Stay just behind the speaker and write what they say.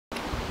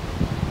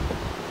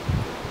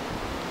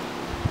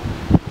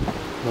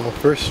Well, the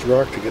first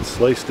rock to get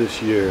sliced this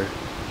year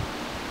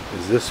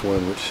is this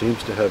one, which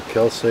seems to have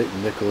calcite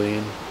and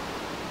nickeline,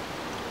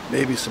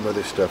 maybe some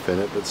other stuff in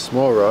it, but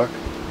small rock.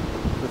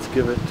 Let's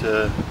give it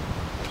to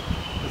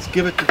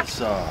the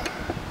saw.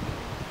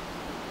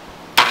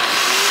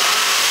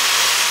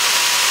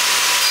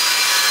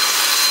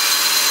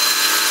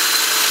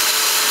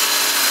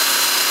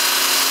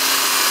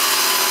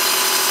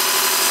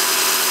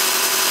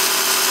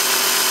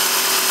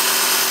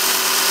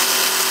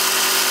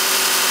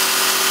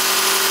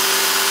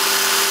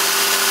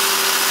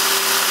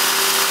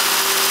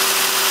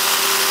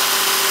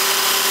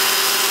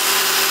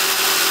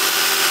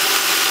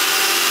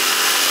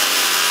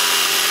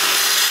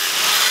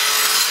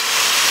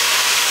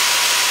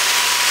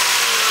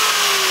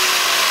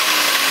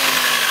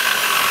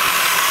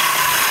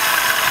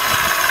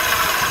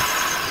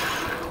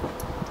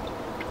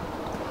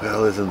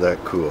 Well, isn't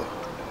that cool?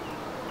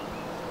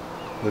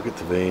 Look at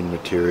the vein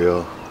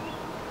material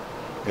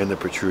and the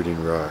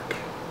protruding rock.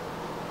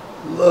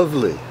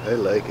 Lovely, I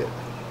like it.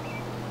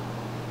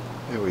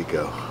 There we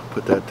go.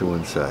 Put that to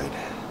one side.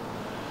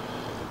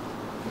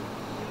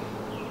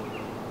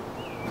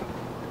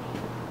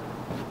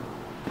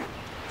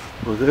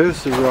 Well,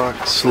 there's the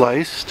rock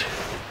sliced,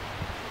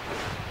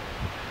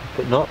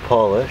 but not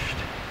polished.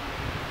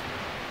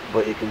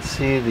 But you can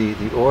see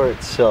the ore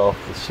itself,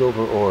 the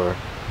silver ore,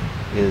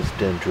 is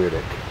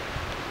dendritic,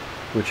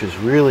 which is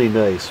really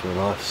nice when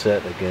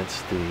offset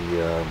against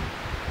the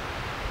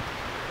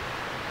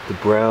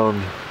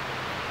brown,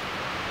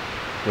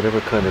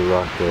 whatever kind of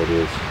rock that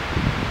is.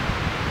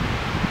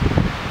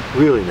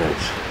 Really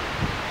nice.